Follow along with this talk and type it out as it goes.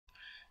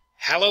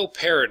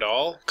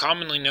Haloperidol,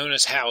 commonly known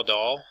as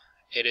Haldol,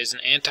 it is an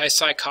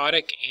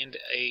antipsychotic and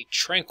a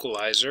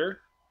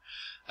tranquilizer.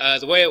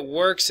 The way it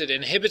works, it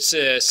inhibits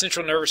the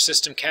central nervous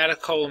system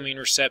catecholamine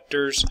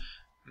receptors,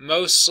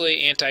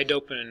 mostly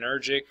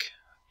antidopaminergic,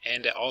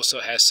 and it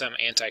also has some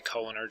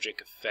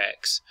anticholinergic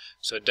effects.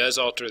 So it does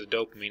alter the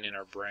dopamine in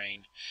our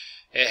brain.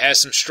 It has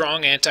some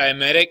strong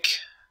antiemetic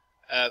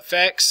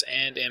effects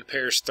and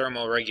impairs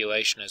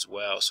thermoregulation as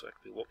well, so we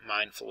have to be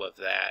mindful of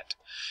that.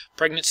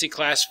 Pregnancy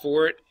class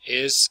for it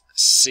is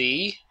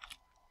C.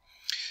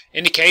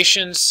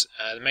 Indications,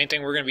 the main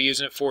thing we're going to be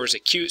using it for is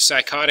acute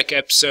psychotic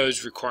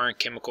episodes requiring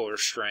chemical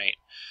restraint,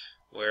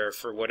 where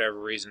for whatever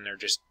reason they're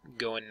just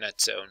going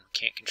nutso and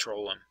can't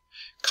control them.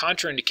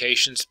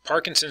 Contraindications,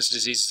 Parkinson's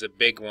disease is a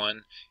big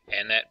one,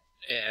 and that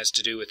has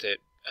to do with it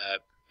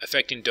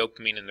affecting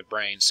dopamine in the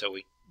brain, so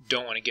we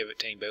don't want to give it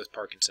to anybody with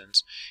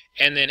Parkinson's.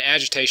 And then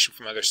agitation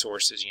from other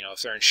sources,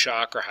 if they're in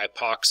shock or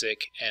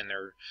hypoxic and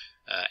they're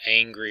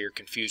angry or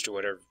confused or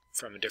whatever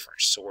from a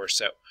different source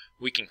that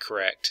we can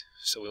correct.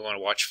 So we want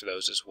to watch for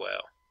those as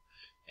well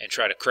and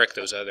try to correct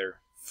those other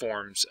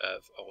forms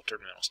of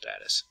altered mental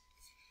status.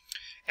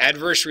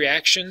 Adverse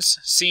reactions,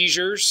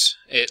 seizures,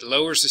 it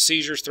lowers the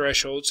seizures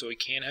threshold, so we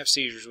can have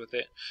seizures with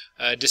it.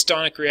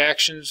 Dystonic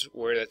reactions,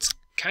 where that's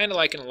kind of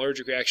like an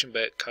allergic reaction,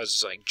 but it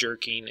causes like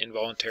jerking,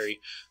 involuntary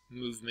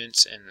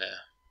movements in the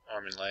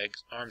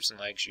arms and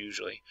legs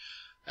usually.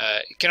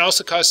 It can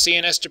also cause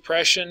CNS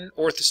depression,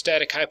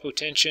 orthostatic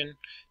hypotension,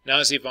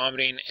 nausea,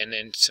 vomiting, and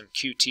then some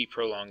QT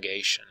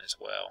prolongation as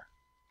well.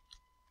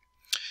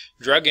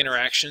 Drug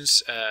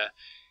interactions, it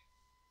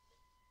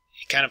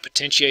kind of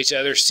potentiates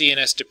other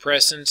CNS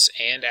depressants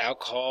and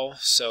alcohol,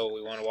 so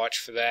we want to watch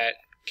for that.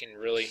 It can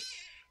really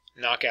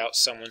knock out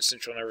someone's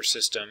central nervous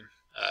system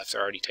if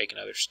they're already taking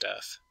other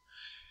stuff.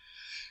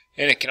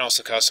 And it can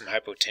also cause some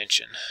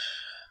hypotension.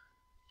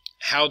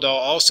 Haldol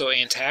also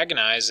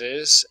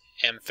antagonizes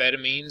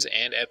amphetamines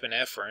and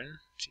epinephrine,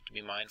 so you have to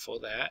be mindful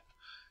of that.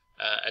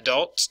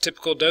 Adults,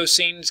 typical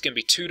dosing is going to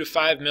be 2 to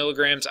 5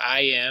 milligrams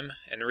IM,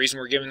 and the reason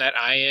we're giving that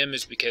IM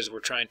is because we're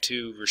trying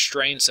to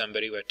restrain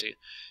somebody. We have to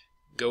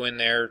go in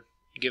there,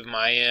 give them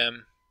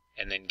IM,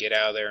 and then get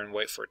out of there and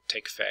wait for it to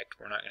take effect.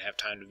 We're not going to have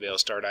time to be able to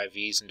start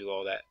IVs and do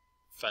all that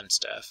fun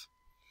stuff.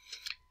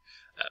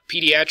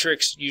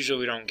 Pediatrics,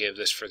 usually we don't give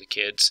this for the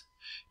kids.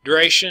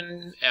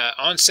 Duration,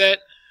 onset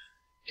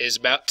is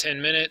about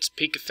 10 minutes,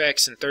 peak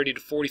effects in 30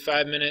 to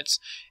 45 minutes,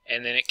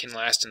 and then it can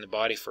last in the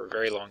body for a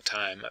very long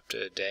time, up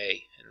to a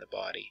day in the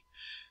body.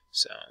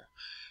 So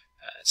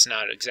it's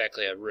not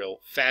exactly a real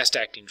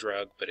fast-acting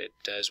drug, but it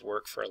does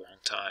work for a long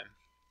time.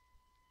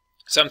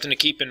 Something to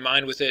keep in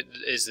mind with it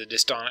is the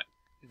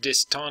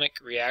dystonic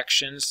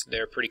reactions.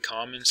 They're pretty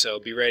common, so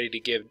be ready to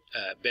give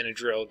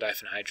Benadryl,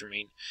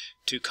 diphenhydramine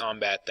to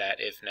combat that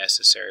if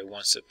necessary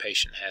once the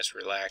patient has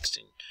relaxed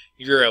and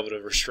you're able to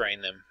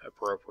restrain them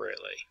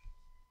appropriately.